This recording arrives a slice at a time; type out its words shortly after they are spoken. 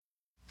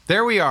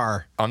There we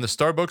are. On the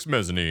Starbucks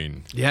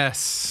mezzanine.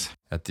 Yes.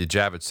 At the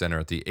Javits Center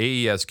at the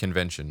AES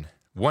convention.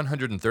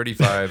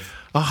 135.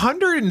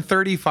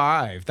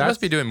 135. That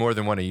must be doing more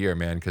than one a year,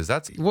 man, because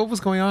that's... What was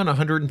going on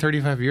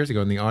 135 years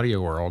ago in the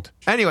audio world?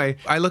 Anyway,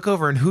 I look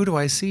over and who do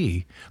I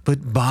see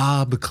but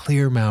Bob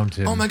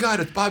Clearmountain. Oh my God,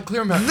 it's Bob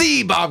Clearmountain.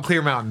 The Bob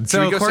Clearmountain.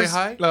 So, should we go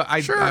say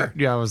hi? Sure.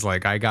 I was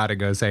like, I got to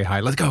go say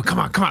hi. Let's go. Come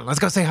on. Let's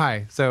go say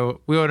hi.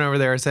 So we went over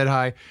there, said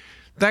hi.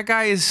 That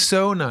guy is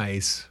so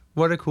nice.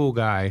 What a cool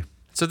guy.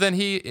 So then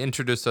he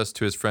introduced us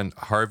to his friend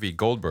Harvey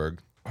Goldberg.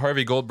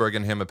 Harvey Goldberg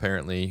and him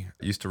apparently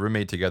used to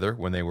roommate together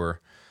when they were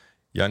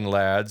young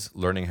lads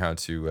learning how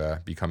to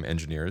become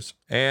engineers.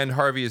 And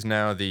Harvey is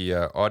now the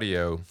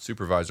audio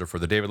supervisor for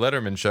the David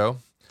Letterman show.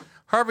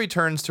 Harvey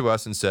turns to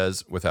us and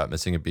says, without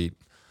missing a beat,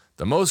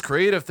 "The most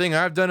creative thing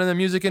I've done in the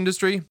music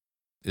industry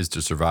is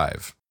to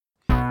survive."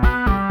 Input,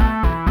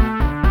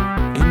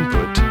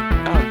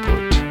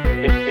 output.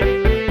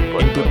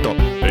 Input top.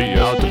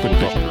 Output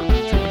top.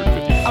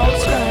 250.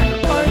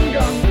 Ausgang,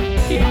 Eingang,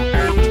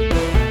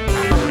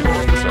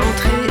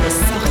 Entrée,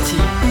 Sortie.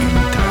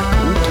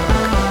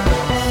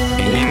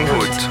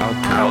 Input,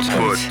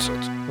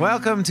 output.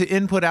 Welcome to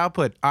Input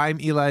Output.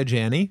 I'm Eli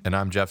Janney. And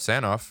I'm Jeff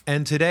Sanoff.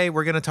 And today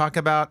we're going to talk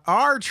about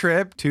our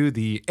trip to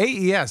the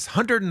AES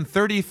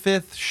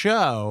 135th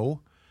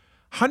show.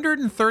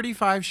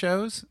 135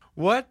 shows?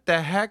 What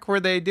the heck were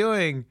they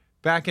doing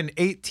back in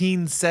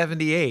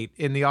 1878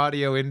 in the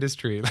audio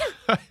industry?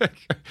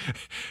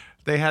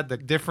 They had the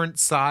different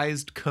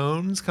sized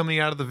cones coming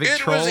out of the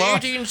Victrola. It was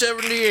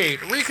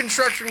 1878.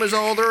 Reconstruction was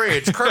all the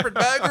rage.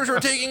 Carpetbaggers were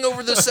taking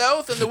over the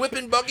South, and the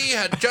whipping buggy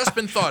had just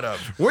been thought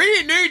of.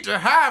 We need to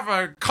have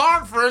a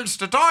conference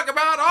to talk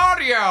about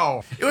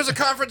audio. It was a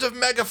conference of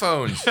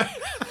megaphones.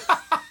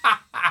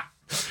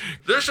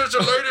 This is the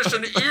latest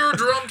in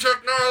eardrum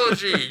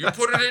technology. You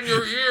put it in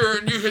your ear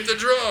and you hit the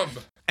drum.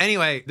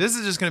 Anyway, this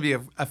is just going to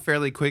be a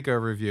fairly quick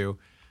overview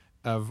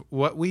of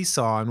what we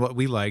saw and what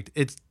we liked.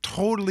 It's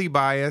totally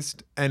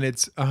biased, and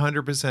it's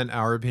 100%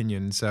 our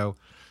opinion. So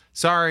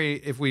sorry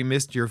if we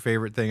missed your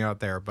favorite thing out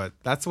there, but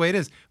that's the way it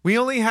is. We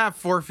only have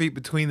 4 feet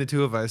between the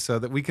two of us, so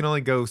that we can only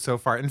go so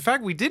far. In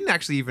fact, we didn't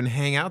actually even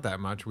hang out that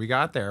much. We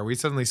got there. We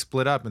suddenly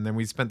split up, and then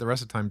we spent the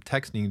rest of the time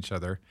texting each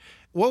other.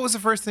 What was the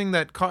first thing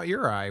that caught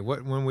your eye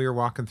when we were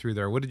walking through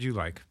there? What did you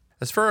like?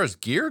 As far as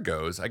gear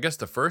goes, I guess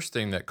the first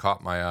thing that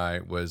caught my eye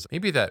was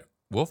maybe that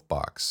Wolf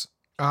box.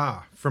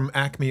 Ah, from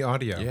Acme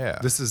Audio. Yeah.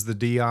 This is the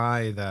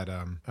DI that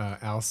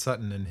Al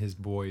Sutton and his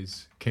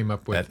boys came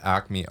up with. At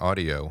Acme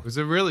Audio. It was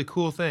a really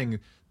cool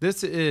thing.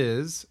 This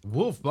is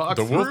Wolfbox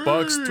 3. The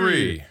Wolfbox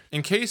 3.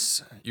 In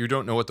case you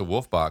don't know what the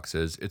Wolfbox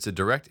is, it's a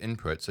direct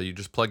input. So you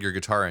just plug your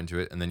guitar into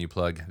it, and then you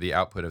plug the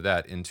output of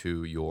that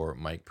into your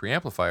mic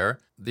preamplifier.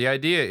 The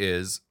idea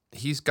is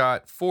he's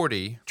got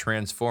 40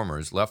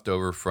 transformers left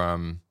over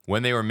from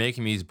when they were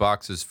making these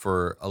boxes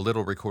for a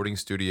little recording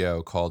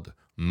studio called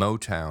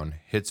Motown,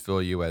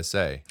 Hitsville,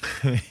 USA.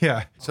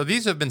 Yeah. So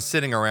these have been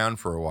sitting around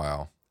for a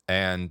while.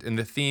 And in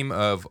the theme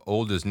of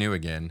old is new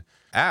again,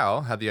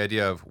 Al had the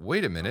idea of,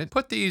 wait a minute,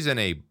 put these in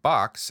a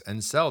box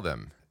and sell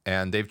them.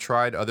 And they've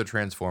tried other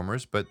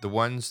transformers, but the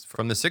ones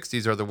from the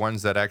 60s are the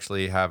ones that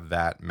actually have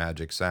that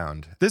magic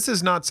sound. This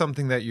is not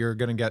something that you're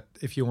going to get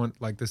if you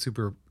want like the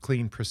super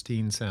clean,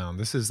 pristine sound.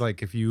 This is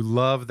like if you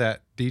love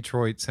that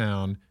Detroit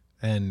sound,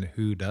 and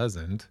who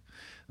doesn't,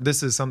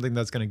 this is something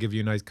that's going to give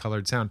you a nice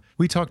colored sound.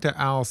 We talked to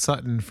Al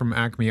Sutton from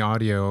Acme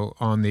Audio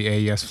on the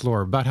AES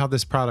floor about how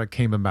this product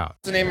came about.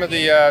 What's the name of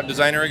the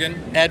designer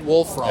again? Ed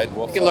Wolfram. Ed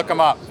Wolfram. You can look him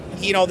up.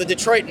 You know, the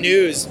Detroit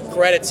News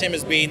credits him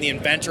as being the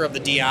inventor of the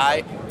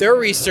DI. Their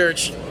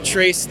research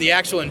traced the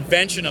actual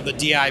invention of the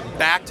DI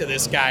back to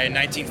this guy in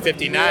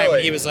 1959. Really?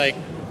 When he was like,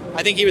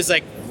 I think he was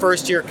like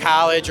first year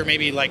college or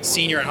maybe like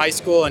senior in high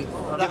school. And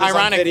the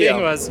ironic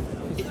thing was,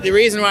 the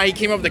reason why he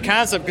came up with the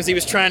concept because he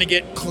was trying to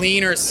get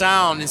cleaner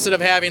sound instead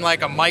of having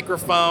like a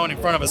microphone in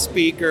front of a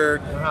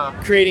speaker,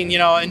 creating,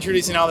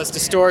 introducing all this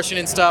distortion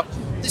and stuff.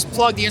 Just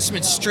plug the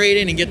instrument straight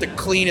in and get the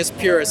cleanest,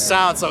 purest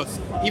sound. So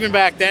even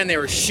back then they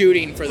were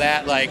shooting for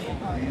that. Like,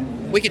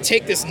 we could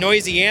take this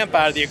noisy amp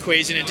out of the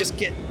equation and just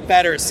get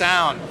better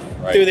sound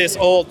through this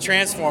old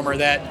transformer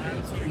that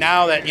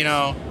now that,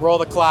 roll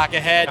the clock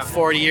ahead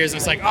 40 years and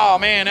it's like, oh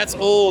man, that's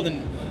old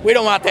and we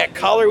don't want that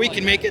color. We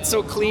can make it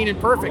so clean and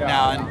perfect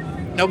now.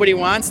 And nobody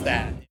wants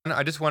that.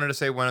 I just wanted to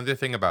say one other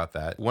thing about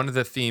that. One of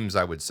the themes,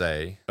 I would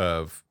say,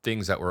 of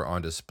things that were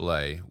on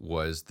display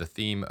was the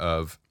theme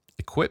of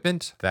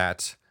equipment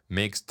that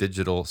makes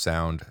digital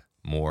sound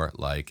more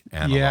like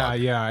analog.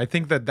 Yeah. I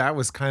think that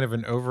was kind of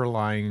an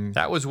overlying,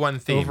 That was one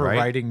theme,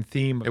 overriding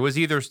theme. It was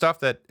either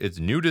stuff that it's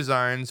new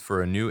designs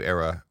for a new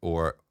era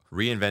or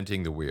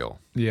reinventing the wheel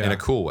in a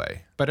cool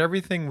way. But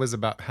everything was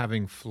about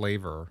having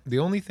flavor. The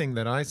only thing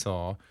that I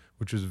saw,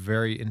 which was a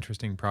very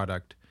interesting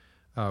product,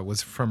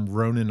 was from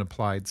Ronin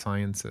Applied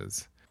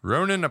Sciences.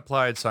 Ronin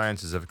Applied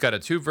Sciences have got a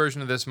tube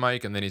version of this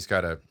mic, and then he's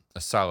got a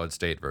solid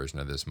state version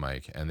of this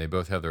mic, and they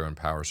both have their own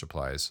power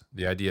supplies.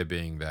 The idea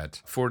being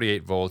that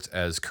 48 volts,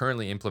 as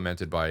currently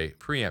implemented by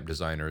preamp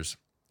designers,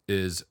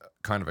 is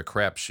kind of a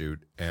crapshoot,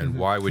 and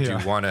why would you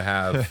want to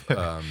have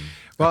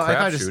Well, a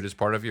I just- crapshoot as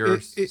part of your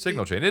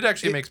signal chain? It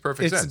actually makes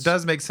perfect sense. It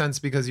does make sense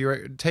because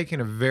you're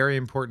taking a very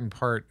important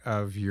part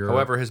of your.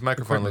 However, his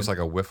microphone equipment. looks like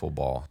a wiffle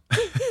ball.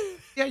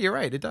 Yeah, you're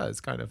right. It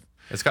does kind of.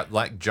 It's got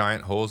like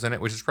giant holes in it,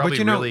 which is probably But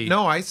you know, really.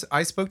 no, I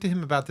spoke to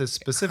him about this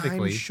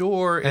specifically. I'm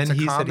sure it's and a he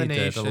said he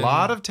combination. did a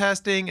lot of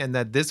testing, and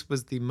that this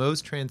was the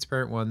most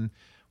transparent one,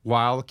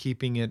 while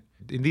keeping it.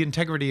 The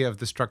integrity of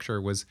the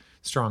structure was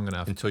strong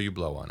enough. until you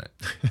blow on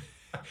it.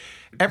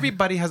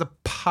 Everybody has a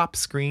pop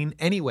screen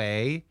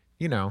anyway.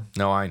 You know,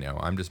 No, I know.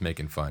 I'm just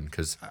making fun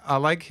because I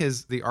like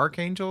the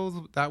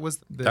Archangel. That was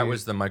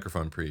the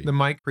microphone pre. the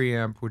mic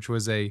preamp, which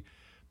was a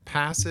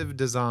passive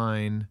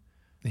design.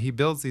 He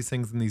builds these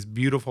things in these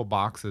beautiful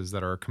boxes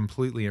that are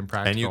completely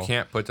impractical. And you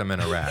can't put them in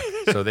a rack.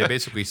 So they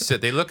basically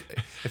sit. They look.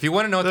 If you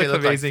want to know what they Look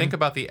look amazing. like, think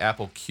about the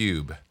Apple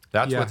Cube.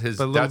 That's what his.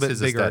 but a little That's bit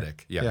his bigger.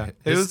 aesthetic. Yeah. It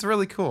His- was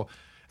really cool.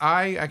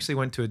 I actually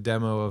went to a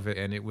demo of it,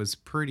 and it was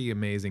pretty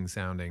amazing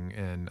sounding.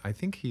 And I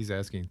think he's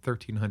asking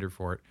 $1,300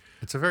 for it.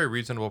 It's a very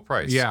reasonable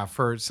price. Yeah,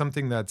 for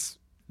something that's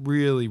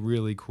really,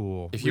 really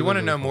cool. If you want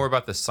to know more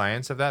about the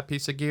science of that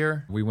piece of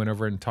gear, we went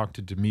over and talked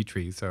to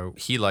Dimitri. So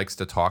he likes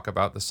to talk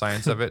about the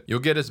science of it. You'll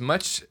get as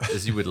much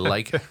as you would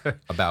like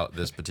about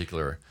this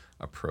particular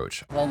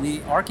approach. Well, the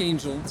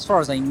Archangel, as far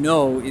as I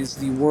know, is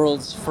the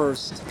world's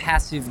first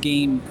passive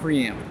gain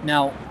preamp.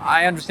 Now,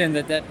 I understand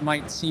that that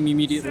might seem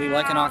immediately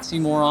like an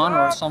oxymoron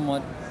or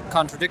somewhat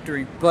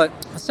contradictory, but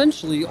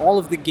essentially all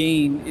of the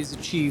gain is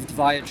achieved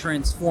via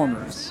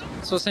transformers.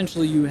 So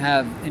essentially you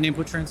have an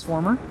input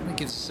transformer that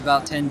gives us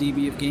about 10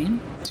 dB of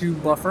gain,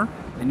 tube buffer,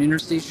 an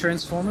interstage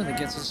transformer that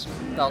gets us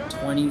about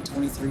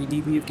 23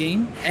 dB of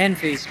gain, and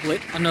phase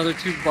split, another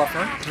tube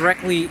buffer,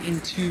 directly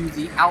into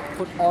the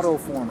output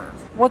autoformer.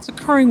 What's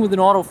occurring with an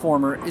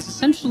autoformer is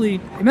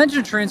essentially, imagine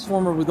a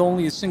transformer with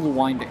only a single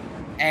winding,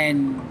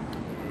 and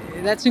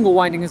that single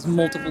winding has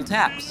multiple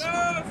taps.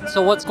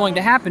 So what's going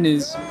to happen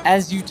is,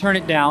 as you turn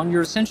it down,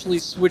 you're essentially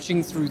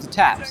switching through the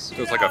taps. So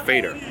it's like a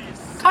fader.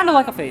 Kind of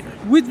like a fader,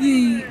 with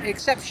the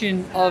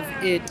exception of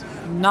it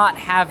not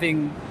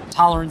having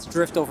tolerance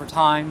drift over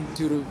time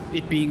due to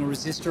it being a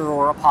resistor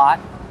or a pot.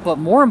 But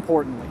more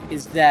importantly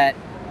is that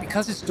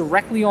because it's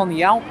directly on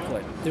the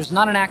output, there's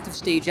not an active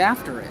stage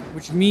after it,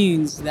 which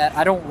means that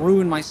I don't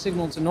ruin my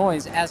signal to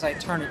noise as I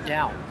turn it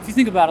down. If you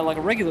think about it like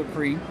a regular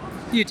pre,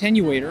 the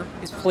attenuator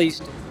is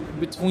placed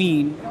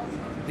between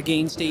the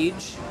gain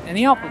stage and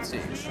the output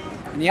stage.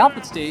 And the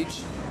output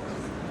stage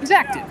is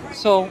active.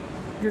 So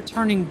you're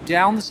turning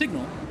down the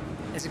signal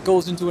as it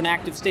goes into an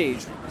active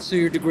stage. So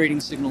you're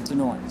degrading signal to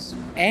noise.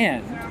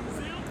 And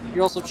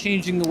you're also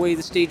changing the way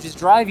the stages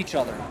drive each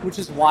other, which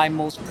is why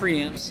most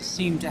preamps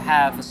seem to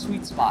have a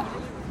sweet spot.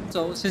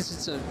 So since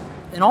it's an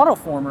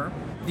autoformer,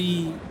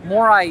 the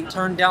more I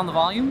turn down the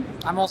volume,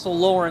 I'm also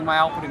lowering my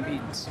output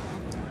impedance.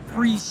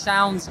 Pre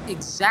sounds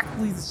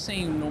exactly the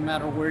same no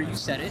matter where you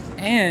set it,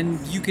 and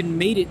you can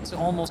mate it to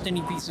almost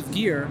any piece of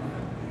gear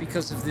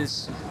because of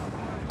this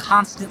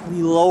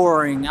constantly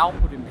lowering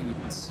output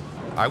impedance.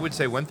 I would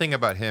say one thing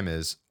about him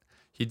is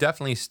he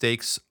definitely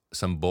stakes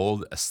some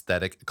bold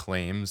aesthetic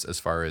claims as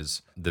far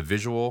as the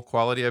visual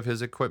quality of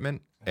his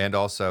equipment and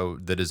also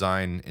the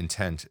design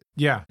intent.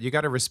 yeah, you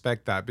got to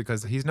respect that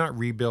because he's not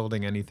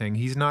rebuilding anything.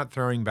 He's not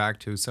throwing back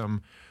to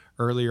some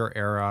earlier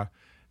era.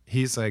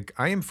 He's like,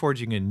 I am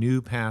forging a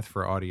new path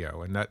for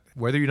audio, and that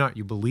whether or not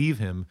you believe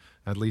him,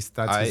 at least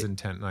that's his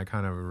intent, and I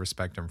kind of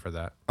respect him for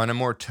that. On a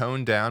more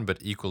toned down but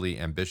equally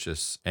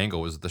ambitious angle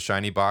was the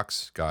Shiny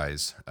Box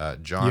guys.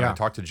 John, Yeah. I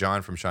talked to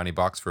John from Shiny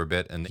Box for a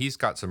bit, and he's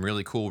got some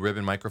really cool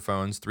ribbon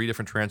microphones, 3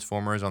 different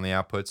transformers on the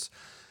outputs,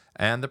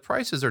 and the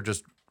prices are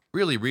just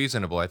really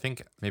reasonable. I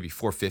think maybe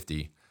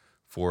 $450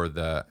 for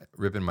the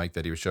ribbon mic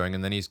that he was showing,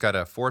 and then he's got a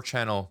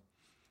 4-channel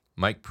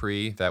mic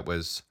pre that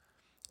was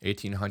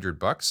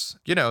 $1,800.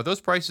 You know, those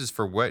prices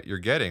for what you're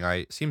getting,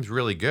 seems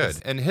really good.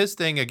 And his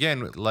thing,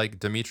 again, like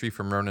Dimitri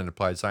from Ronin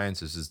Applied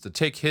Sciences, is to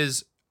take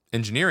his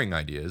engineering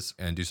ideas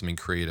and do something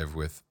creative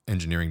with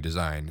engineering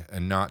design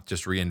and not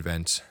just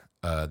reinvent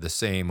the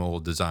same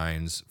old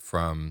designs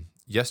from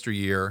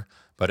yesteryear,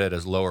 but at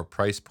a lower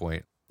price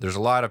point. There's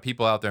a lot of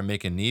people out there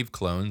making Neve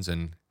clones,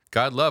 and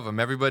God love them.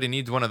 Everybody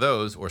needs one of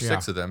those or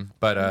 6 of them.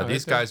 But No,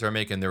 these that's guys are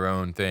making their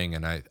own thing,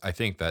 and I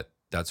think that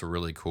that's a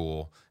really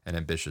cool and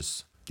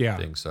ambitious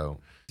thing. So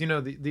You know,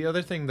 the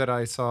other thing that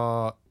I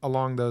saw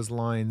along those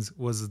lines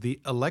was the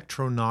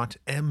Electronaut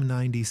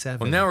M97.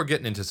 well, now we're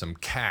getting into some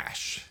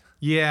cash.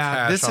 Yeah,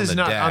 cash this on is the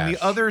not on the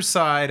dash. other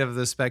side of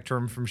the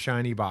spectrum from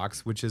Shiny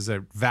Box, which is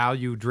a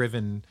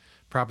value-driven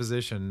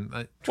proposition.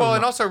 Well,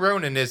 and also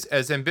Ronin is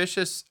as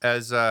ambitious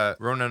as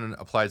Ronin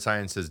Applied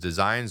Sciences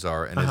designs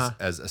are and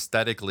as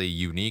aesthetically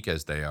unique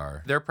as they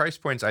are. Their price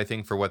points, I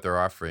think, for what they're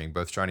offering,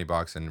 both Shiny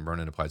Box and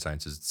Ronin Applied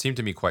Sciences, seem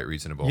to me quite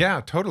reasonable.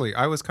 Yeah, totally.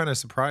 I was kind of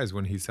surprised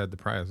when he said the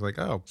price. Like,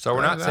 oh. So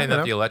we're not saying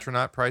that the you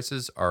Electronaut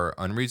prices are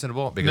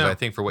unreasonable because no, I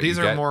think for what these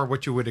you are get, more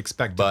what you would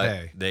expect to but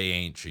pay. they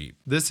ain't cheap.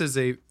 This is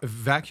a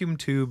vacuum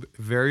tube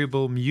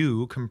variable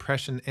mu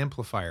compression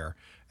amplifier.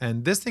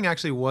 And this thing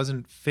actually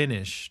wasn't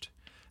finished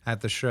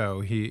at the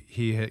show.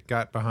 He had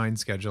got behind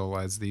schedule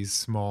as these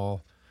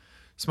small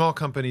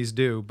companies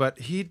do, but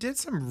he did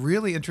some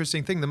really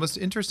interesting thing. The most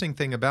interesting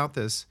thing about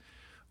this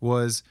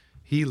was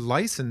he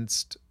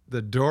licensed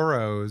the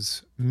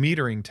Doro's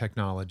metering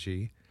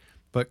technology,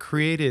 but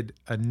created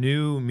a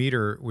new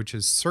meter which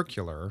is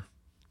circular,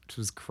 which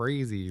was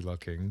crazy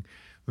looking.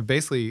 But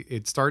basically,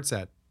 it starts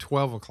at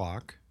 12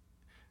 o'clock,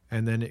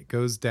 and then it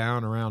goes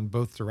down around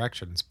both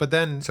directions. But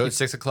then, So at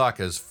 6 o'clock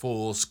is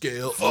full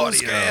scale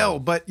audio.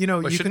 But you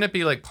know, But you shouldn't it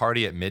be like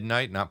party at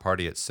midnight, not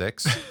party at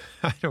 6?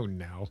 I don't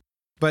know.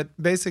 But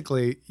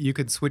basically, you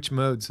could switch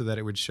modes so that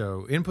it would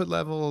show input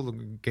level,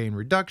 gain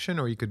reduction,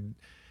 or you could.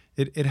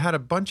 It had a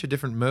bunch of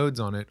different modes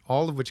on it,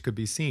 all of which could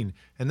be seen.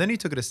 And then he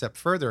took it a step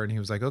further, and he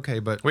was like, "Okay,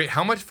 but Wait,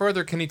 how much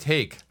further can he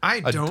take?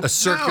 I don't a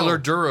circular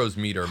know. Duros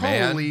meter,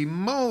 man. Holy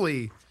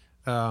moly!"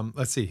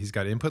 Let's see. He's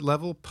got input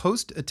level,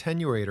 post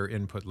attenuator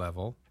input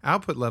level,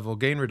 output level,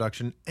 gain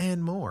reduction,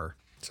 and more.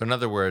 So in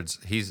other words,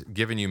 he's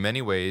given you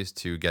many ways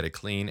to get a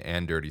clean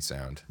and dirty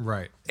sound,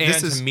 Right. and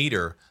This is to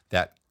meter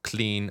that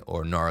clean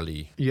or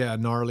gnarly. Yeah,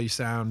 gnarly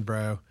sound,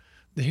 bro.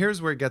 Here's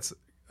where it gets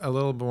a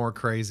little more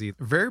crazy.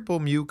 Variable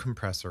mu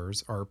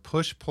compressors are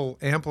push-pull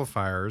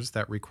amplifiers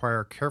that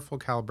require careful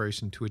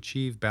calibration to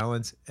achieve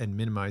balance and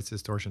minimize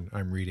distortion.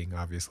 I'm reading,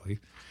 obviously.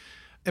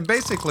 And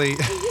basically,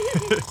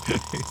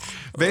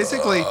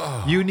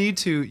 you need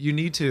to You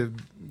need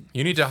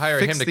to hire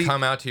Fix him to the-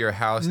 come out to your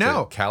house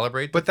No, to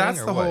calibrate the But thing, that's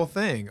or the what? whole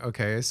thing.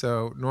 Okay,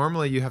 so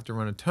normally you have to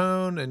run a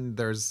tone, and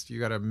you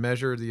got to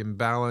measure the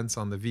imbalance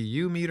on the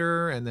VU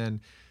meter, and then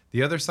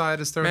the other side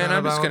is thrown Man, out I'm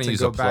of just balance gonna and use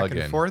go a back and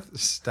plug-in. forth.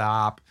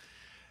 Stop.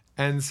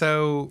 And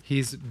so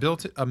he's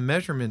built a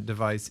measurement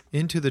device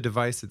into the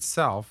device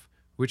itself,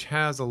 which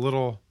has a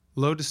little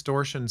low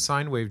distortion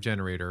sine wave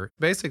generator.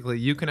 Basically,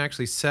 you can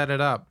actually set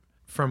it up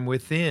from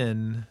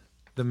within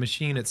the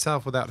machine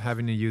itself without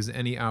having to use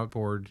any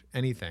outboard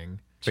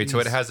anything. Wait, so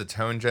it Jeez. has a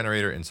tone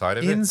generator inside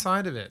of it,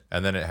 inside of it.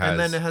 and then it has. And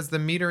then it has the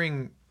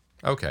metering.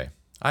 Okay,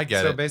 I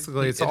get So it.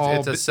 basically, it's all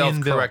it's a inbuilt.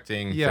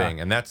 self-correcting Yeah.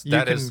 thing, and that You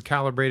can is.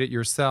 calibrate it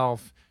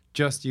yourself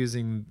just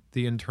using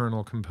the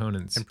internal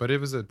components. But it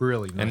was a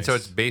really nice. And so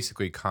it's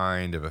basically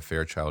kind of a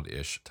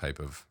Fairchild-ish type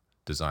of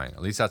design.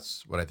 At least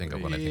that's what I think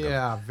of when I think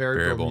of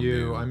variable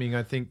mu. mu. I mean,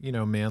 I think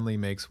Manley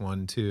makes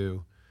one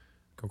too.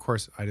 Of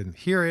course, I didn't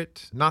hear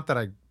it. Not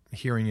that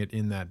hearing it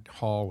in that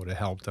hall would have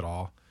helped at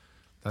all.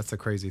 That's the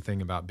crazy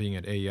thing about being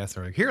at AES.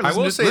 They're like, here, listen,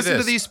 will to, say listen to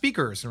this. these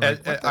speakers. And we're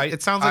like, what the- I-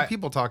 it sounds like I-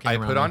 people talking I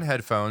around put on me.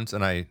 headphones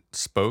and I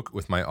spoke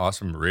with my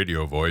awesome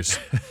radio voice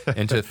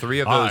into 3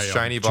 of Hi, those I'm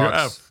shiny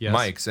box Jeff. Yes.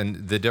 mics,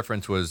 and the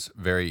difference was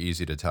very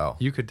easy to tell.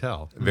 You could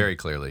tell. Very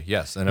clearly,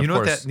 yes. And of You know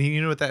course,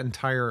 what that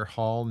entire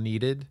hall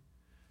needed?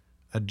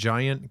 A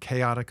giant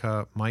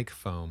Chaotica mic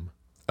foam.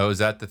 oh, is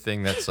that the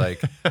thing that's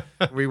like?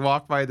 We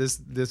walked by this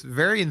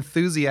very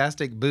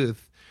enthusiastic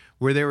booth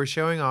where they were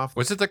showing off.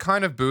 Was it the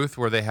kind of booth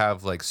where they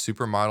have like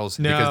supermodels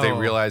because they No.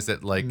 realized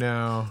that like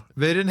No,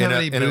 they didn't have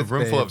any in a booth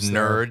room full of babes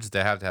there. nerds,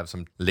 they have to have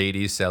some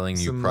ladies selling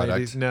you Some product.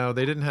 ladies. No,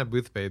 they didn't have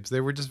booth babes.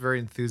 They were just very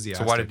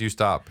enthusiastic. So why did you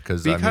stop?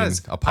 Because Because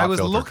I mean, a pop was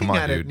filter. looking Come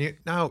on, at dude. it.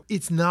 No,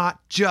 it's not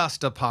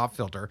just a pop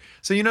filter.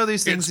 So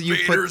these things It's that you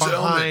Vader's put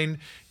helmet.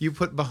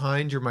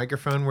 behind your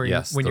microphone where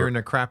Yes, when the- you're in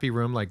a crappy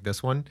room like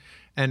this one,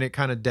 and it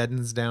kind of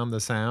deadens down the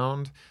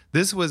sound.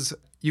 This was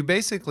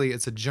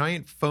it's a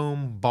giant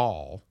foam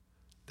ball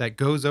that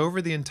goes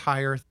over the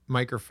entire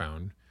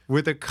microphone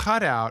with a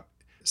cutout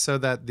so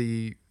that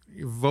the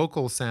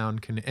vocal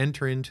sound can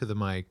enter into the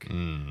mic,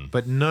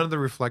 but none of the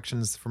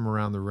reflections from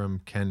around the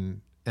room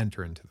can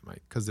enter into the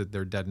mic because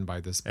they're deadened by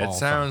this ball It foam.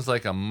 sounds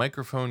like a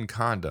microphone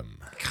condom.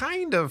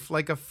 Kind of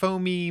like a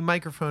foamy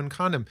microphone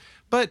condom.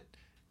 But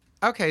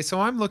okay, so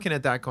I'm looking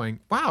at that going,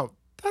 wow,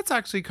 that's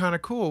actually kind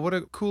of cool. What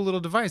a cool little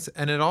device.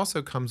 And it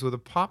also comes with a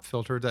pop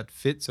filter that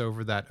fits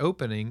over that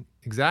opening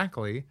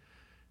exactly.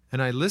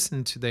 And I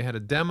listened to, they had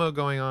a demo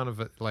going on of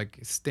it, like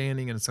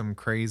standing in some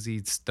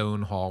crazy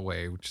stone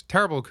hallway, which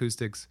terrible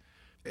acoustics.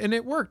 And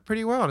it worked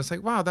pretty well. And it's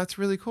like, wow, that's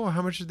really cool.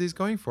 How much are these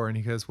going for? And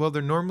he goes, well,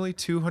 they're normally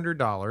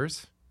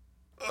 $200.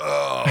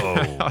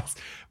 Oh,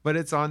 But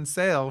it's on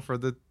sale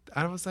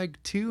I was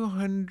like,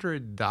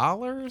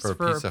 $200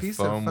 for a piece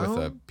of foam with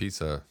a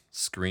piece of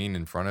screen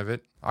in front of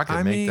it. I could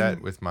I make that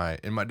mean- with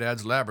in my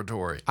dad's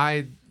laboratory.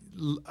 I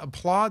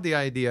applaud the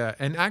idea.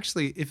 And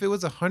actually, if it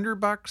was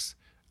 $100,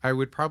 I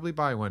would probably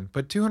buy one.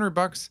 But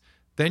 $200,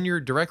 then you're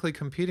directly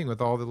competing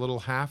with all the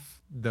little half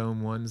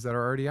dome ones that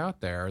are already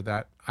out there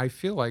that I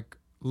feel like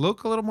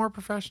look a little more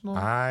professional.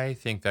 I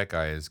think that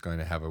guy is going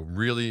to have a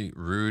really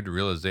rude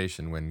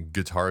realization when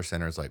Guitar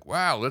Center is like,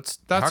 "Wow,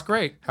 That's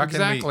great. How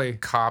exactly. can we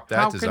cop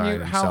that design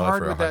and how sell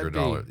hard it for would that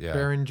 $100?" be? Yeah,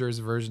 Behringer's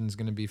version is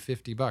going to be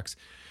 $50.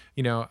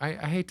 I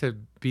hate to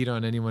beat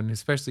on anyone,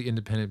 especially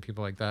independent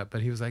people like that,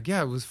 but he was like,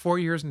 yeah, it was 4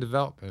 years in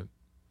development.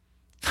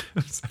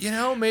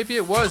 maybe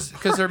it was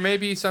because there may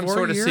be some 4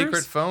 sort of years?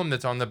 secret foam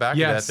that's on the back of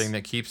Yes. that thing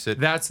that keeps it.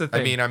 That's the thing.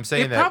 I mean, I'm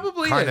saying It that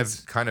probably kind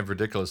is. of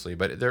ridiculously,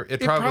 but it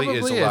It probably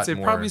is a lot It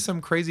more. probably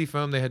some crazy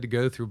foam they had to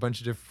go through a bunch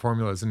of different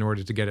formulas in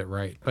order to get it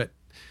right. But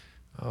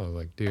Oh,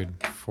 like, dude,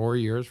 4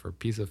 years for a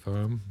piece of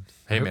foam.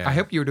 Hey, man. I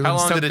hope you were doing How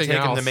long something did it take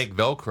him else. to make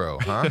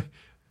Velcro, huh?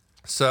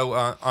 So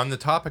on the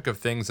topic of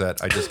things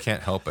that I just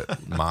can't help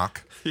but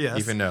mock, Yes.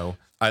 even though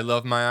I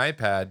love my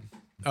iPad,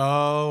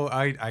 Oh,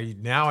 I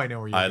now I know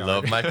where you're I going.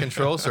 love my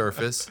control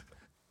surface.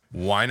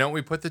 Why don't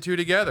we put the two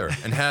together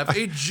and have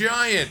a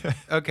giant?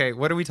 Okay,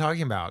 what are we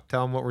talking about?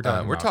 Tell them what we're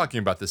talking We're about. talking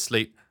about the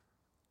Slate.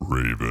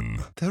 Raven.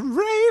 The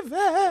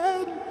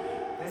Raven.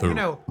 You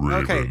know,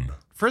 okay. Raven.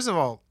 First of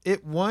all,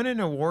 it won an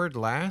award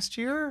last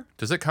year.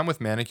 Does it come with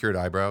manicured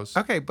eyebrows?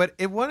 Okay, but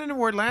it won an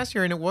award last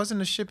year and it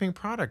wasn't a shipping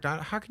product.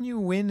 How can you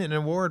win an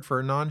award for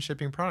a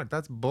non-shipping product?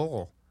 That's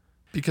bull.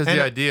 Because And-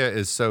 the idea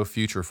is so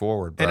future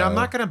forward, bro. And I'm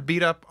not going to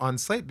beat up on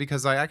Slate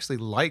because I actually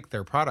like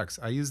their products.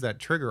 I use that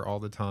trigger all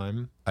the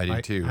time. I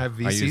do too. I have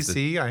I use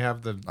VCC. I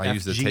have the I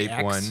use the tape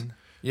FGX. one.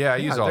 Yeah, I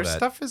use all their that.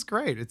 stuff is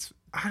great.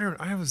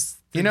 I was.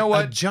 You know A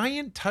what?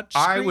 giant touch.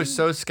 I was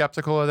screen? so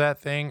skeptical of that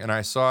thing, and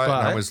I saw it, and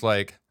I But- was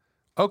like,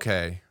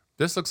 okay,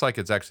 this looks like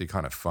it's actually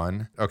kind of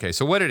fun. Okay,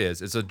 so what it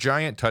is, it's a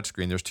giant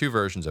touchscreen. There's two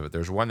versions of it.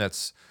 There's one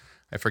that's,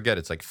 I forget,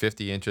 it's like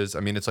 50 inches. I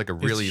mean, it's like a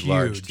really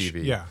large huge.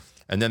 TV. Yeah.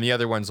 And then the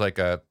other one's like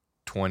a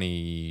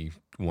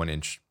 21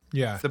 inch.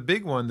 Yeah. The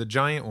big one, the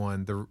giant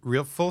one, the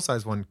real full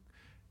size one,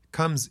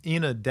 comes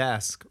in a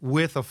desk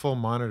with a full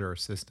monitor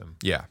system.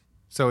 Yeah,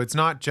 So it's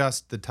not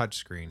just the touch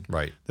screen.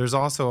 right. There's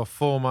also a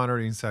full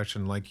monitoring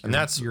section, like your, And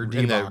that's your in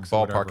the D-Box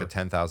or ballpark whatever. of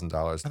 $10,000.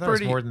 I thought it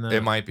was more than that.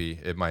 It might be.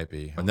 It might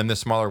be. And then the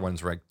smaller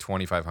ones were like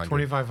 $2,500.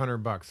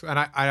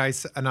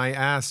 $2,500. And I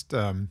asked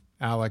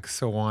Alex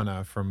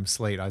Sawana from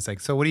Slate. I was like,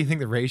 so what do you think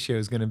the ratio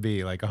is going to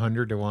be? Like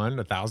 100 to 1,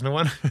 1,000 to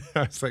 1? I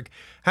was like,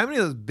 how many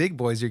of those big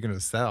boys are you going to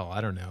sell?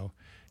 I don't know.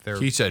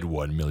 He said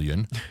 1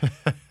 million.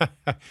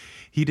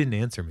 He didn't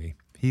answer me.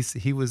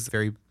 He was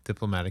very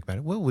diplomatic about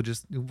it. Well, we're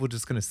just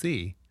going to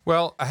see.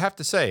 Well, I have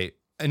to say,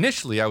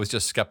 initially I was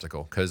just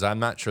skeptical because I'm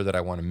not sure that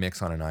I want to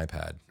mix on an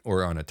iPad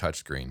or on a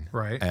touchscreen.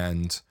 Right.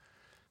 And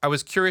I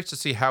was curious to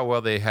see how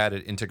well they had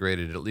it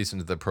integrated, at least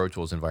into the Pro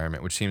Tools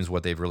environment, which seems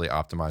what they've really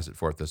optimized it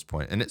for at this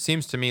point. And it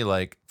seems to me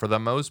like, for the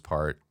most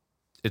part,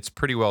 it's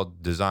pretty well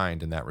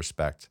designed in that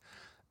respect.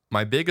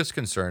 My biggest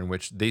concern,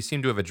 which they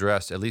seem to have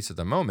addressed, at least at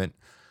the moment,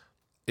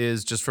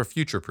 is just for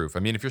future proof. I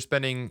mean, if you're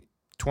spending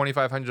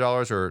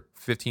 $2,500 or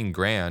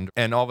 $15,000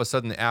 and all of a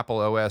sudden the Apple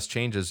OS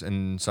changes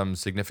in some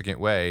significant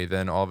way,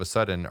 then all of a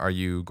sudden are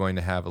you going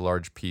to have a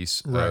large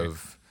piece Right.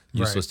 of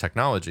useless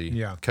technology?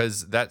 Yeah.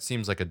 Because that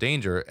seems like a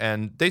danger.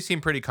 And they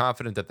seem pretty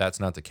confident that that's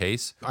not the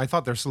case. I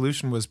thought their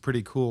solution was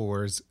pretty cool,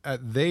 whereas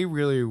they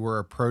really were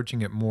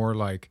approaching it more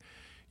like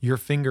your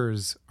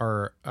fingers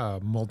are a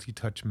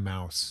multi-touch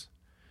mouse.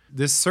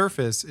 This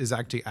Surface is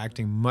actually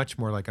acting much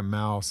more like a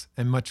mouse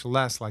and much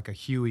less like a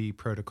Huey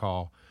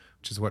protocol,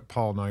 which is what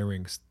Paul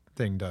Nyring's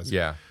thing does.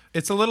 Yeah.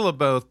 It's a little of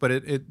both, but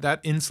it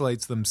that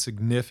insulates them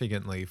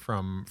significantly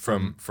from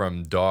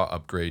DAW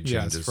upgrade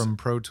changes. yes, from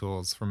Pro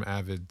Tools, from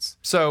Avid's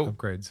So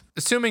upgrades.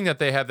 assuming that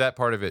they have that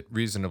part of it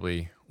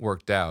reasonably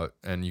worked out,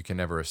 and you can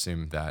never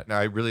assume that. Now,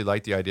 I really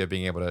like the idea of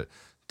being able to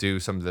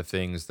do some of the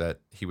things that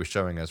he was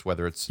showing us,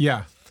 whether it's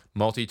Yeah.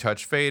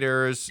 multi-touch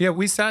faders. Yeah,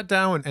 we sat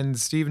down and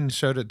Steven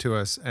showed it to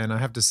us, and I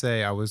have to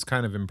say I was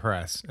kind of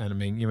impressed. And I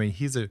mean,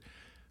 he's a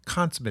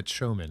consummate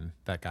showman,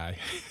 that guy.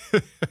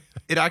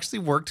 It actually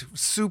worked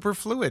super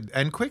fluid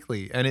and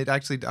quickly, and it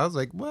actually I was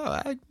like, well,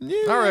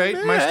 All right,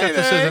 my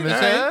skepticism is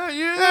okay.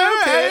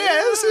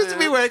 Yeah, this seems to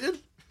be working.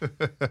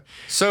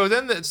 So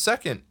then the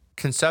second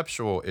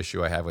conceptual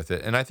issue I have with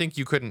it, and I think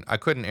I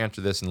couldn't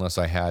answer this unless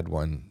I had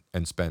one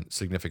and spent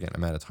significant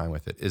amount of time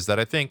with it, is that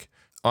I think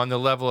on the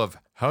level of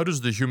how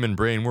does the human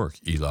brain work,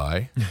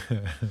 Eli?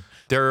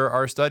 There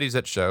are studies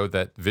that show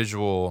that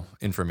visual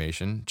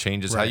information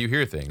changes how Right. you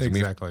hear things. And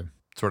we've Exactly.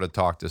 sort of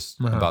talked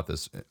about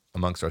this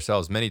amongst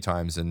ourselves many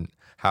times, and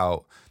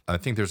how I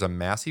think there's a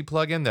Massey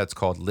plugin that's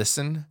called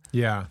Listen.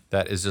 Yeah.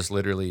 That is just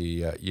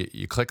literally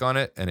you click on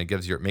it and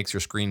it makes your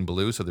screen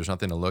blue, so there's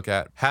nothing to look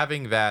at.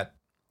 Having that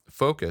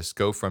focus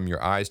go from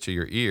your eyes to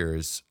your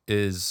ears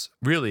is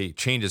really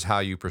changes how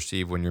you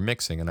perceive when you're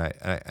mixing. And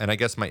I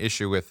guess my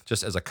issue with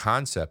just as a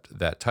concept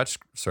that touch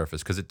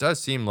surface, because it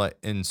does seem like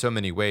in so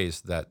many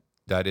ways that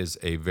is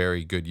a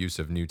very good use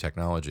of new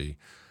technology,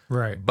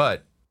 Right.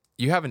 but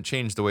you haven't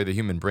changed the way the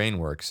human brain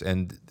works.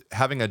 And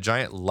having a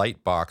giant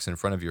light box in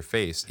front of your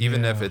face,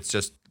 even if Yeah. it's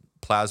just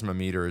plasma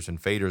meters and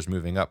faders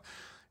moving up,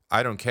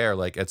 I don't care.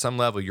 Like at some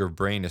level, your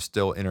brain is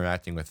still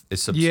interacting with a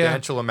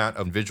substantial amount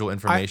of visual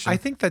information. I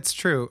think that's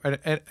true.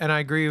 And I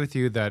agree with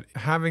you that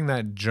having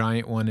that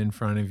giant one in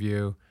front of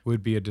you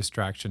would be a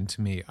distraction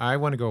to me. I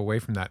want to go away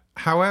from that.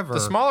 However,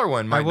 the smaller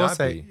one might I will not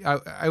say, be.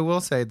 I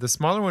will say the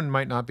smaller one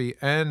might not be.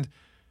 And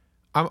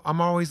I'm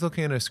always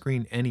looking at a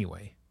screen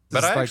anyway. But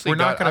It's I like, actually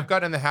I've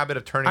got in the habit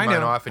of turning I mine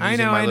know, off and I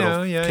using know, my I little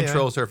know, yeah,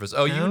 control yeah. surface.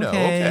 Oh, you know.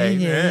 Okay.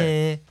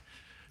 Yeah.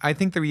 I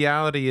think the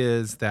reality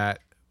is that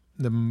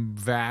the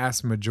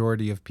vast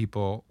majority of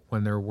people,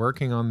 when they're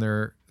working on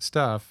their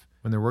stuff,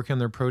 when they're working on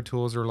their Pro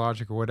Tools or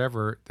Logic or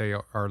whatever, they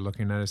are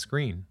looking at a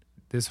screen.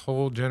 This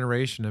whole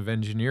generation of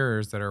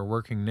engineers that are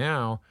working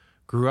now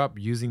grew up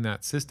using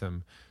that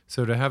system.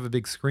 So to have a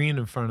big screen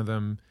in front of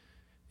them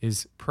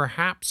is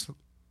perhaps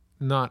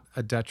not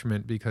a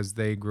detriment because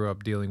they grew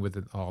up dealing with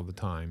it all the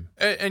time.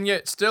 And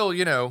yet still,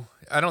 you know,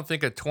 I don't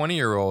think a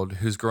 20-year-old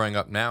who's growing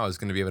up now is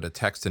going to be able to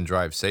text and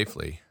drive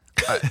safely.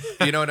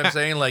 You know what I'm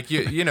saying? Like,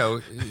 you know,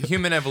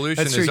 human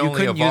evolution That's true. is You only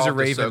couldn't use a evolved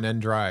to Raven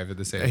and drive at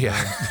the same time.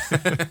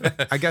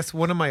 Yeah. I guess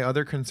one of my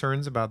other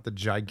concerns about the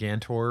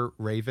Gigantor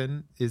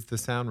Raven is the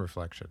sound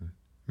reflection.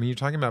 I mean, you're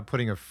talking about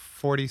putting a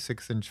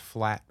 46-inch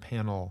flat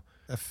panel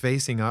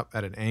facing up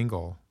at an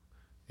angle.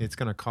 It's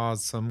going to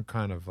cause some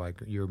kind of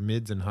like your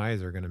mids and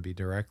highs are going to be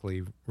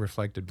directly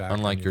reflected back.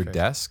 Unlike on your face.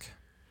 desk,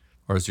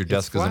 or is your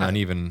desk is an flat.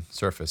 uneven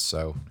surface?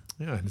 So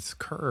Yeah, and it's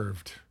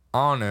curved.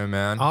 I don't know,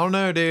 man. I don't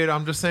know, dude.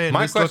 I'm just saying.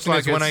 My this looks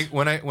question is, like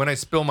when I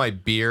spill my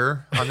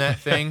beer on that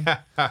thing,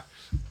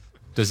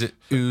 does it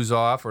ooze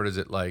off or does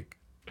it like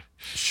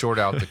short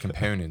out the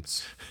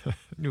components?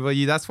 well,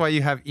 that's why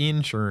you have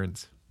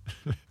insurance.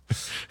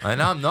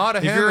 And I'm not a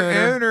If you're an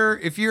homeowner. owner,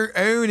 if you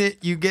own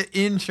it, you get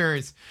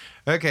insurance.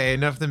 Okay,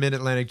 enough of the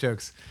Mid-Atlantic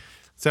jokes.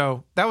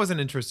 So that was an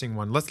interesting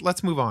one.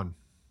 Let's move on.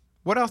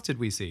 What else did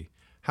we see?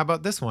 How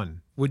about this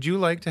one? Would you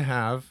like to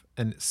have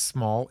a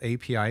small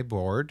API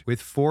board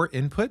with 4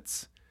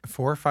 inputs,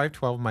 4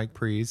 512 mic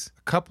pre's,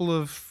 a couple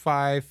of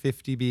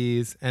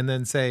 550Bs, and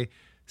then say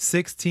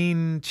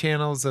 16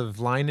 channels of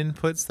line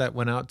inputs that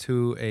went out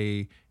to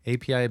a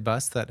API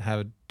bus that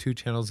had 2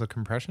 channels of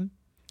compression?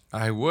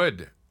 I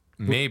would.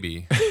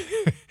 Maybe.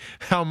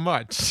 How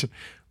much?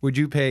 Would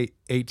you pay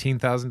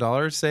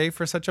 $18,000, say,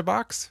 for such a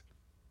box?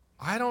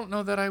 I don't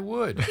know that I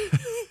would.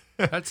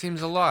 That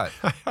seems a lot.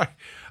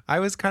 I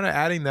was kind of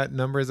adding that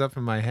numbers up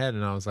in my head,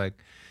 and I was like,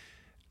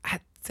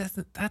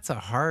 that's a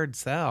hard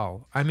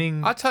sell. I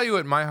mean, I'll tell you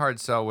what my hard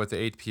sell with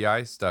the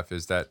API stuff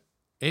is that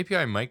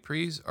API mic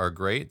pre's are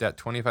great. That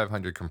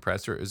 2500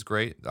 compressor is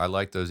great. I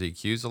like those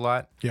EQs a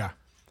lot. yeah.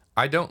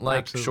 I don't like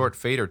Absolutely. short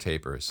fader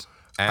tapers.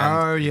 And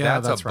Oh, yeah,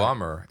 that's that's a right.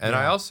 bummer. And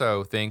I Yeah.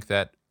 also think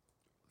that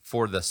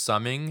for the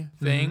summing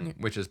thing,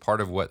 which is part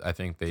of what I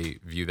think they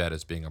view that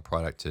as being a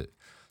product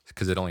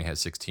because it only has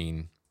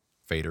 16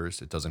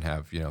 faders. It doesn't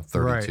have,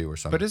 32 or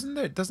something.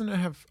 But doesn't it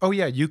have, oh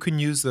yeah, you can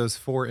use those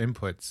 4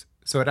 inputs.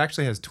 So it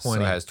actually has 20.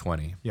 So it has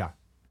 20. Yeah.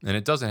 And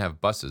it doesn't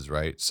have buses,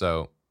 right?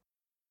 So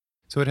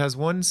So it has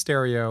 1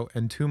 stereo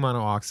and 2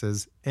 mono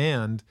auxes,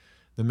 and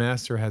the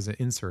master has an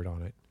insert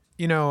on it.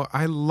 You know,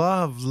 I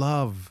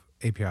love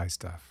API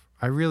stuff.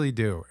 I really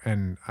do.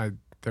 And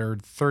their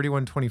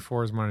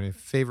 3124 is one of my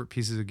favorite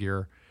pieces of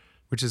gear,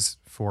 which is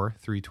 4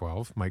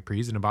 312 mic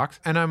pre's in a box.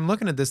 And I'm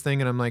looking at this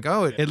thing and I'm like,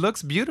 oh, it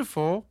looks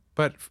beautiful,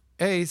 but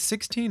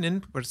 16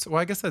 inputs.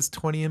 Well, I guess that's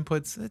 20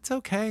 inputs. It's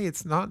okay.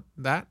 It's not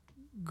that.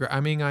 I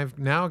mean, I've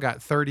now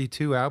got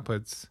 32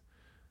 outputs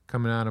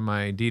coming out of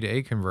my D to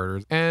A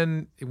converters.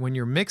 And when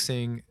you're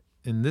mixing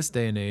in this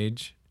day and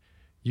age,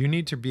 you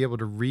need to be able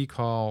to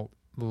recall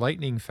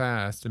lightning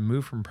fast and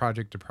move from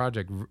project to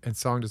project and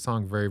song to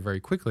song very, very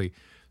quickly.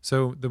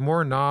 So the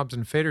more knobs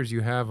and faders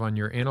you have on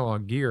your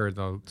analog gear,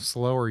 the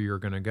slower you're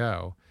going to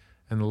go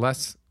and the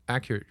less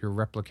accurate your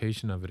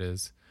replication of it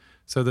is.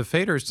 So the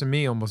faders to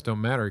me almost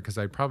don't matter because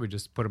I'd probably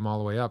just put them all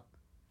the way up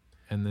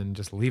and then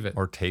just leave it.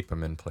 or tape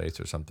them in place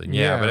or something.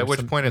 Yeah, Yeah, but or at which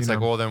some- point it's you like,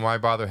 know. well, then why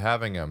bother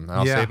having them?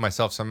 I'll Yeah. save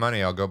myself some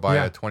money. I'll go buy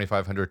Yeah. a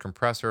 2500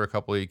 compressor, a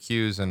couple of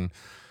EQs, and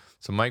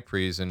some mic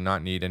pre's and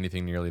not need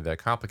anything nearly that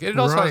complicated. It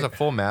also has a Right.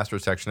 full master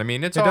section. I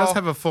mean, It does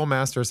have a full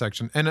master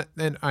section.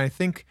 And I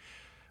think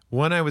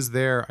when I was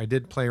there, I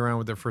did play around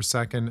with it for a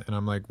second. And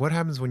I'm like, what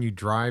happens when you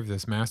drive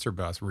this master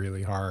bus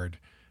really hard?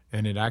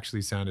 And it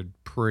actually sounded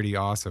pretty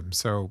awesome.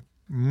 So,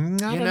 I You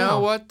don't know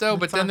what though?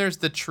 But It's then not- there's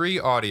the Tree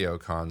audio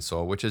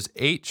console, which is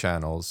 8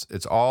 channels.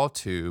 It's all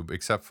tube,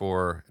 except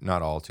for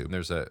not all tube.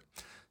 There's a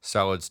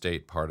solid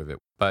state part of it.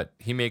 But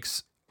he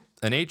makes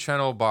an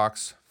 8-channel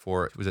box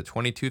for, was it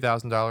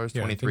 $22,000,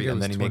 Yeah, I think 23, it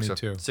and then was he makes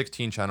 22. a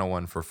 16-channel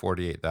one for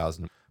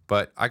 $48,000.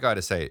 But I got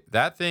to say,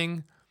 that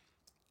thing,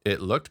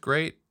 it looked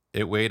great.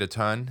 It weighed a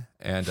ton,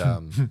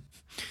 and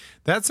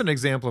That's an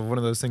example of one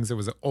of those things that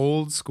was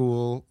old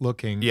school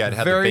looking. Yeah, it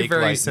had the very,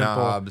 very Bakelite simple.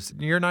 knobs.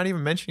 You're not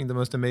even mentioning the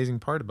most amazing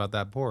part about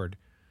that board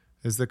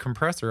is the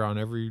compressor on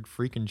every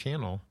freaking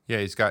channel. yeah,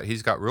 he's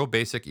got real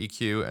basic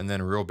EQ and then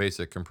a real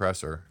basic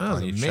compressor That was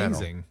on each channel.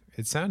 amazing.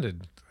 It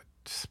sounded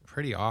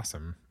pretty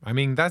awesome. I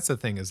mean, that's the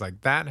thing is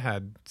like that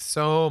had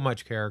so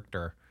much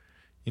character.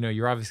 You know,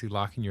 you're obviously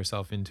locking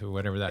yourself into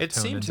whatever that It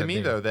tone seemed ends to up me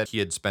being. though that he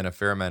had spent a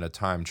fair amount of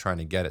time trying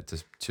to get it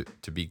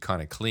to be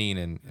kind of clean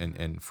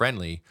and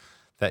friendly,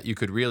 that you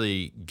could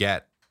really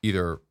get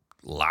either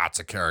lots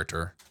of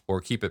character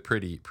or keep it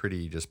pretty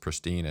just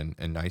pristine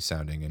and nice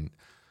sounding. And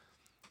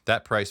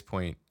that price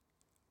point,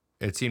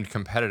 it seemed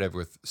competitive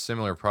with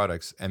similar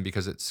products, and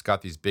because it's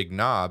got these big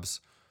knobs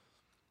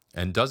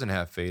and doesn't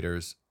have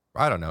faders,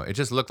 I don't know. It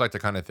just looked like the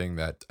kind of thing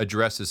that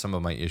addresses some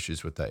of my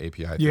issues with the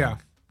API thing.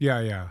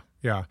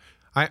 Yeah.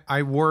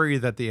 I worry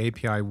that the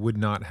API would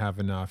not have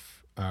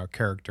enough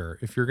character.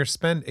 If you're going to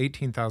spend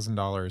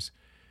 $18,000,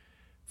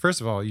 first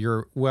of all,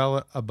 you're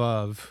well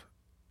above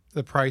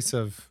the price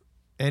of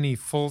any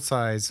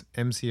full-size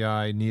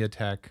MCI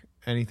Neotech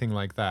anything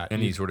like that.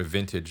 Any sort of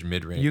vintage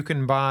mid-range. You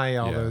can buy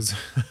all Yeah.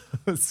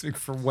 those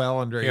for well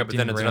under 18 yeah, but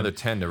then it's grand. another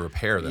 10 to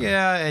repair them.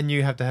 Yeah, and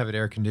you have to have it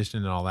air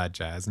conditioned and all that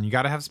jazz, and you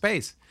got to have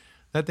space.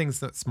 That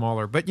thing's not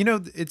smaller, but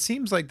it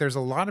seems like there's a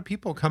lot of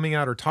people coming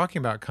out or talking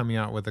about coming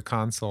out with a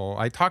console.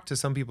 I talked to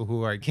some people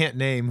who I can't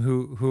name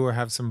who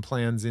have some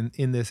plans in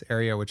this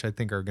area, which I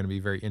think are going to be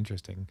very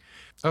interesting.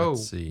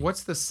 Let's see.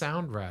 What's the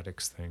Sound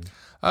Radix thing?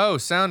 Oh,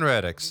 Sound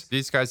Radix.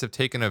 These guys have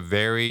taken a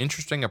very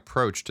interesting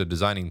approach to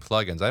designing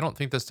plugins. I don't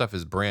think this stuff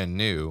is brand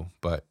new,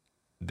 but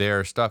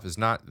their stuff is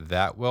not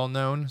that well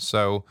known,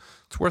 so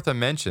it's worth a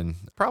mention.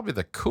 Probably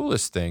the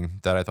coolest thing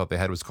that I thought they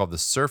had was called the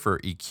Surfer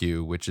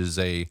EQ, which is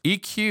a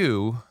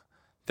EQ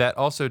that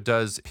also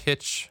does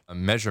pitch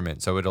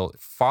measurement. So it'll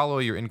follow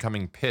your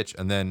incoming pitch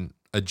and then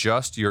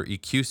adjust your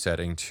EQ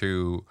setting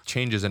to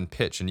changes in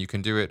pitch, and you can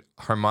do it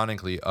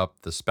harmonically up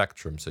the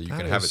spectrum. So you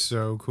can have it.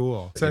 So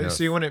cool. So, You know-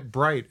 so you want it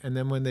bright, and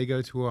then when they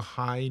go to a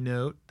high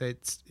note,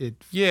 it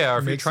Yeah, or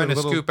if you're makes trying it to a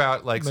little- scoop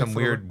out like some makes it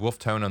a weird wolf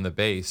tone on the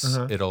bass,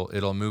 Uh-huh.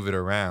 it'll move it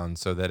around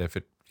so that if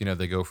it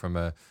they go from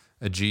a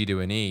G to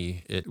an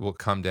E, it will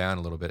come down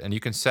a little bit. And you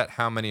can set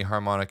how many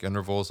harmonic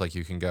intervals, like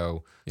you can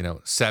go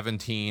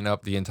 17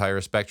 up the entire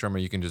spectrum, or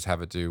you can just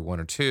have it do 1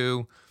 or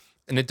 2.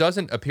 And it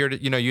doesn't appear to,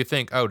 you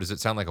think, oh, does it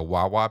sound like a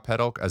wah-wah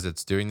pedal as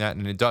it's doing that?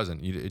 And it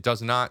doesn't. It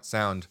does not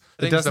sound.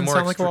 It doesn't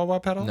sound like a wah-wah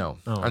pedal? No.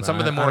 Oh, On some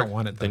of the I more, don't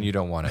want it then then. you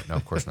don't want it. No,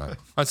 of course not.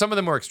 On some of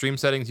the more extreme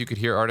settings, you could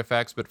hear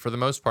artifacts, but for the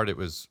most part, it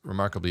was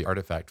remarkably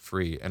artifact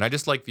free. And I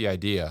just like the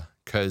idea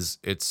because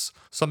it's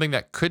something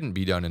that couldn't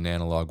be done in the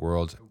analog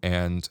world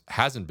and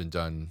hasn't been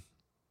done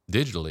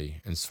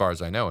digitally, as far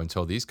as I know,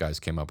 until these guys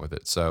came up with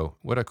it. So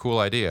what a cool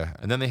idea.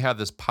 And then they have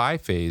this Pi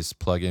Phase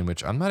plugin,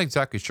 which I'm not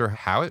exactly sure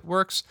how it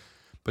works,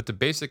 but the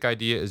basic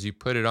idea is you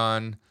put it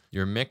on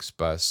your mix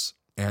bus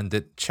and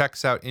it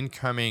checks out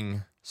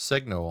incoming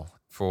signal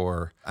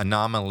for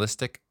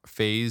anomalistic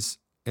phase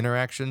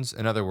interactions.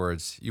 In other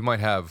words, you might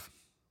have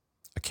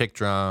a kick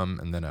drum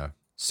and then a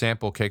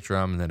sample kick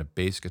drum and then a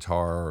bass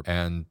guitar,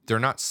 and they're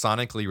not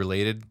sonically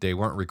related. They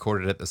weren't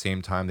recorded at the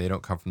same time. They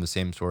don't come from the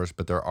same source,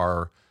 but there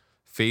are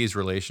phase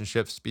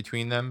relationships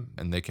between them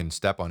and they can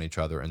step on each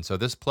other. And so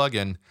this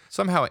plugin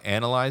somehow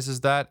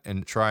analyzes that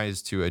and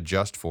tries to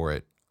adjust for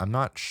it. I'm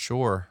not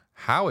sure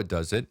how it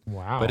does it,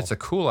 Wow. but it's a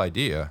cool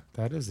idea.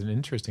 That is an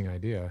interesting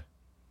idea.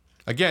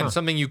 Again,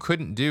 something you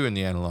couldn't do in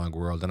the analog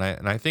world. And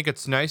I think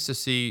it's nice to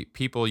see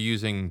people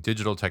using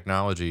digital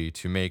technology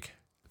to make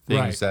things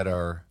Right. that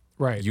are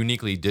Right.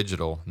 uniquely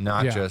digital,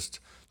 not Yeah. just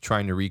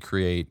trying to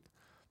recreate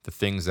the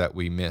things that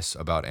we miss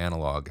about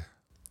analog.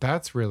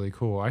 That's really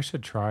cool. I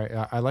should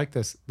try. I like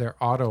this. They're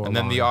auto. And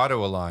then the align.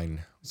 auto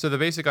align. So the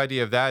basic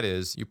idea of that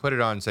is you put it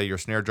on, say, your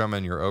snare drum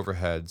and your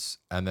overheads,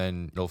 and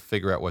then it'll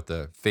figure out what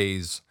the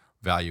phase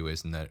value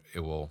is, and that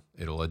it'll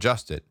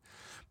adjust it.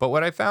 But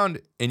what I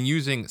found in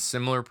using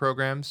similar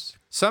programs,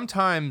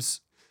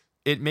 sometimes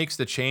it makes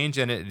the change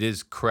and it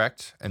is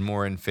correct and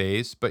more in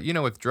phase. But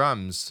with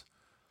drums,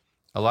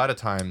 a lot of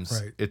times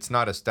Right. it's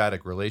not a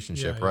static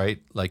relationship, Yeah, yeah. right?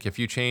 Like if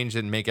you change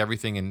and make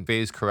everything in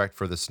phase correct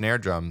for the snare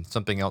drum,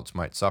 something else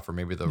might suffer.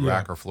 Maybe the Yeah.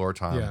 rack or floor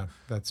tom Yeah,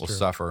 that's will true.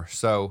 suffer.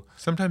 So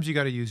Sometimes you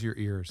got to use your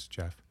ears,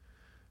 Jeff.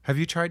 Have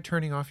you tried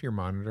turning off your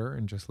monitor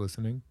and just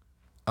listening?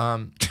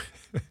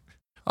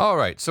 all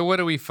right, so what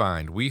do we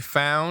find? We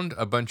found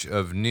a bunch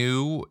of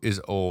new is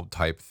old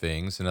type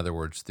things. In other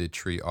words, the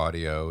Tree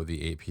Audio,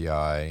 the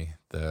API,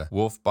 the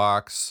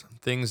Wolfbox,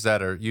 things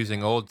that are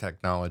using old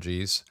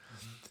technologies.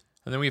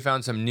 And then we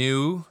found some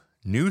new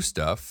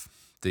stuff,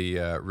 the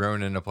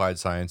Ronin Applied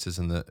Sciences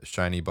and the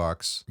Shiny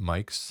Box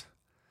mics.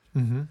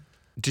 Mm-hmm.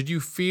 Did you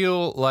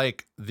feel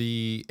like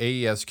the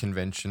AES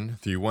convention,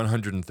 the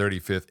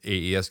 135th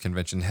AES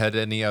convention, had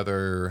any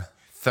other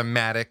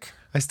thematic?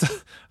 I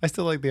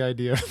still like the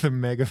idea of the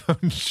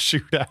megaphone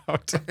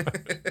shootout.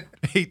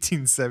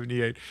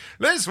 1878.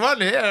 This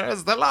one here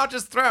is the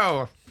largest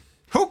throw.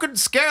 Who can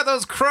scare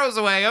those crows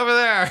away over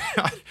there?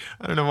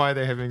 I don't know why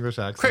they have English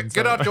accents. Quick,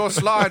 get out your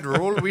slide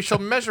rule. We shall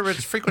measure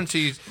its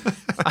frequencies.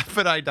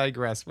 But I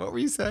digress. What were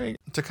you saying?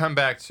 To come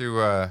back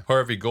to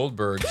Harvey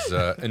Goldberg's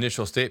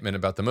initial statement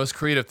about the most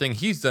creative thing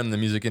he's done in the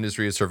music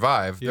industry is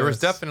survive, there was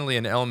Yes. definitely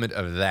an element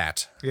of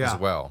that Yeah. as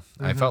well.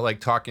 I felt like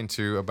talking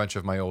to a bunch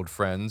of my old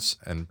friends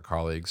and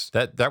colleagues,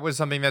 that was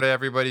something that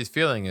everybody's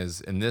feeling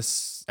is in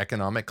this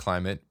economic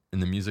climate,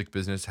 in the music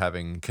business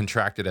having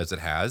contracted as it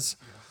has,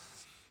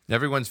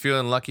 everyone's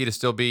feeling lucky to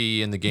still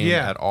be in the game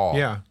at all.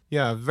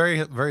 Yeah.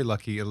 Very, very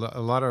lucky. A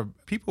lot of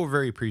people were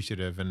very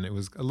appreciative, and it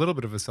was a little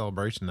bit of a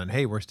celebration that,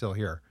 hey, we're still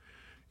here,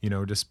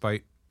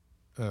 despite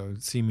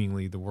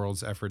seemingly the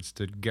world's efforts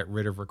to get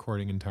rid of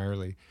recording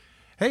entirely.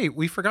 Hey,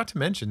 we forgot to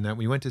mention that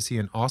we went to see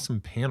an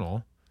awesome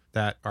panel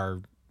that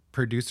our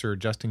producer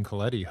Justin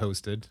Coletti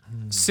hosted.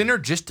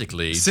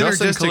 Synergistically,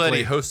 Justin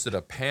Synergistically. Coletti hosted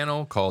a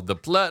panel called the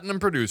Platinum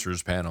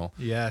Producers Panel,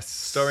 Yes.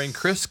 starring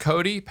Chris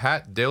Cody,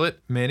 Pat Dillett,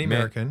 Manny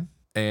American.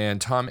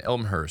 and Tom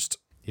Elmhurst.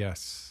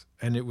 Yes.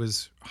 And it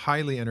was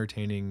highly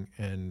entertaining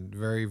and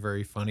very,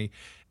 very funny.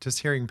 Just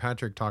hearing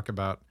Patrick talk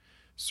about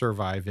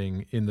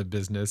surviving in the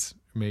business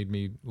made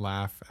me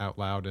laugh out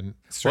loud. And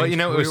Well, you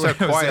know, it was so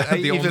quiet. the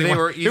Either only they one.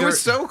 were It either-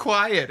 was so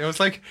quiet. It was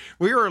like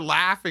we were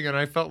laughing, and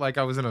I felt like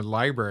I was in a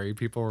library.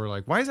 People were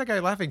like, "Why is that guy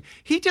laughing?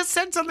 He just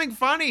said something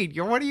funny.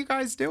 What are you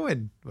guys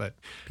doing?" But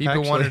People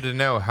actually- wanted to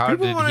know how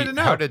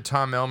did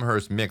Tom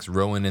Elmhurst mix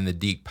Rolling in the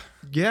Deep?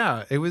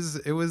 Yeah, it was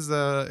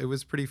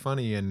pretty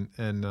funny,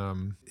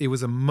 and it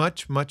was a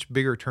much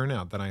bigger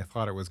turnout than I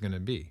thought it was going to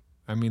be.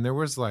 I mean, there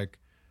was like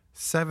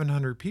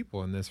 700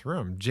 people in this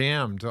room,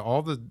 jammed.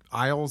 All the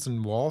aisles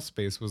and wall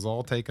space was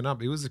all taken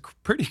up. It was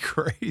pretty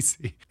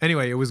crazy.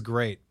 Anyway, it was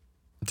great.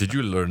 Did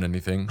you learn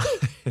anything?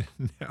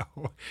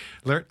 No,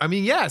 I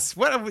mean, yes.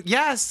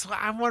 Yes.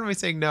 What am I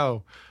saying?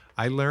 No,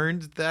 I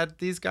learned that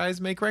these guys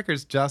make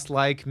records just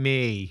like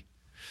me,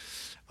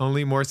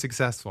 only more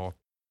successful.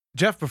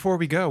 Jeff, before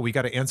we go, we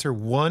got to answer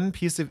one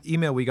piece of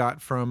email we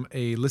got from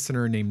a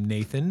listener named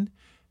Nathan,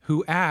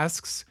 who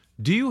asks,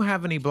 do you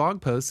have any blog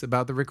posts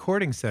about the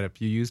recording setup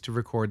you use to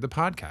record the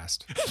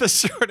podcast? The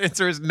short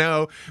answer is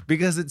no,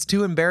 because it's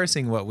too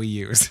embarrassing what we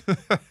use.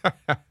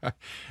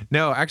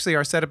 No, actually,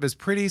 our setup is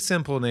pretty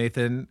simple,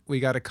 Nathan. We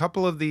got a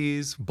couple of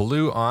these.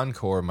 Blue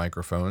Encore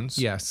microphones.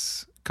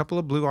 Yes, a couple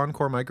of Blue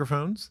Encore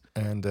microphones.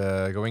 And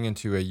going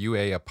into a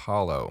UA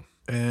Apollo.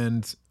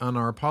 And on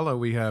our Apollo,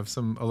 we have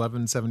some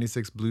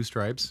 1176 Blue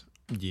Stripes.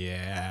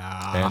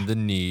 Yeah. And the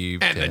Neve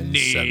And the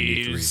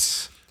 1073.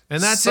 Neves.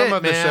 And that's Some it,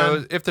 of the man.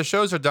 shows, if the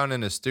shows are done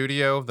in a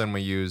studio, then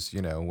we use,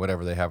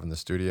 whatever they have in the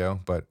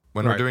studio. But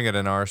when we're Right. doing it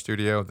in our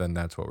studio, then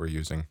that's what we're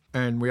using.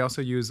 And we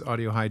also use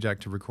Audio Hijack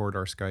to record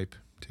our Skype,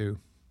 too.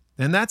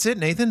 And that's it,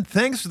 Nathan.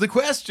 Thanks for the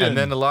question. And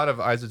then a lot of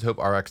Isotope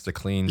RX to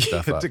clean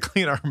stuff up. to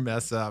clean our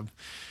mess up.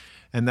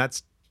 And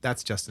that's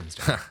Justin's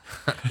job.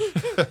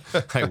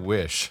 I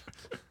wish.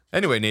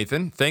 Anyway,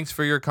 Nathan, thanks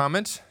for your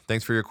comment.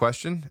 Thanks for your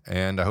question.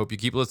 And I hope you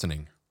keep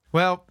listening.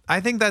 Well,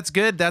 I think that's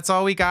good. That's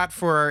all we got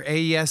for our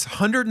AES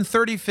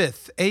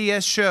 135th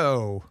AES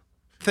show.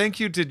 Thank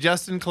you to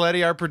Justin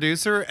Coletti, our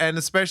producer, and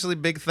especially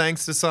big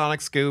thanks to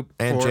Sonic Scoop.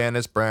 And for-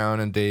 Janice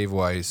Brown and Dave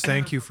Weiss.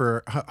 Thank you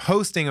for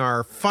hosting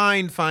our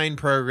fine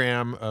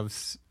program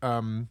of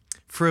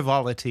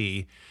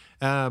frivolity.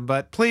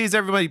 But please,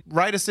 everybody,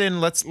 write us in.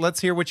 Let's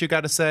hear what you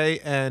got to say.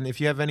 And if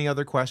you have any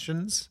other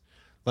questions,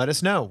 let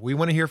us know. We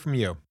want to hear from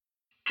you.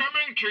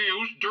 Coming to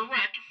you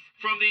direct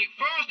from the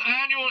first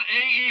annual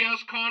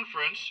AES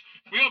conference,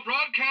 we are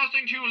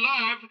broadcasting to you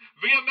live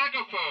via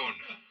megaphone.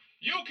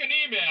 You can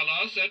email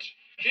us at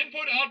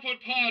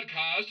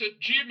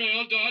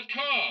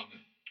inputoutputpodcast@gmail.com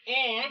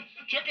or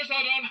check us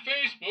out on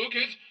Facebook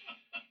at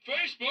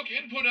Facebook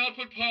Input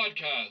Output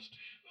Podcast.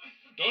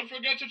 Don't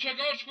forget to check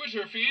our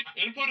Twitter feed,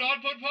 Input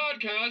Output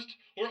Podcast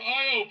or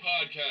IO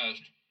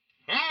Podcast.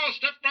 Now,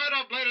 step right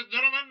up, ladies and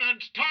gentlemen, and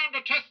it's time to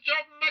test your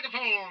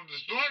megaphones.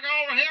 Log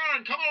over here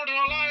and come over to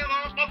a line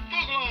of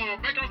Methuselah,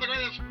 maker of the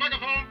greatest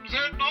megaphones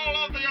in